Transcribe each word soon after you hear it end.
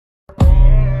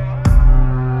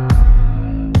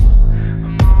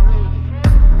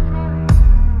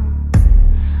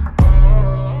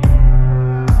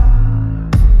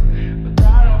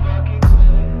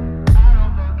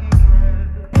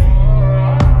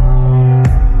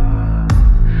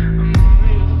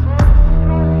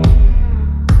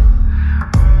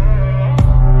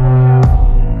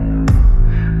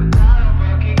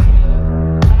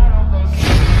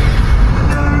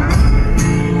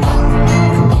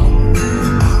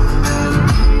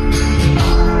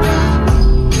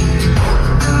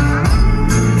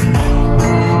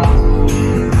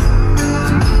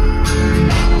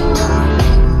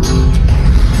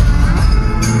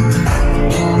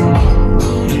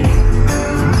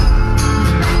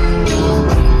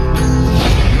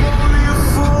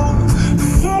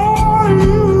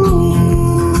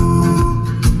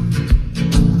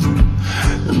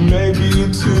Maybe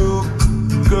you're too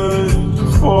good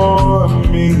for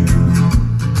me.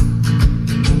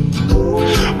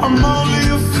 I'm only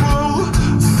a fool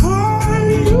for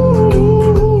you,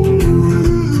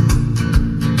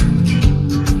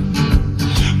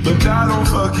 but I don't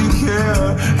fucking care.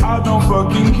 I don't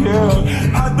fucking care.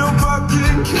 I don't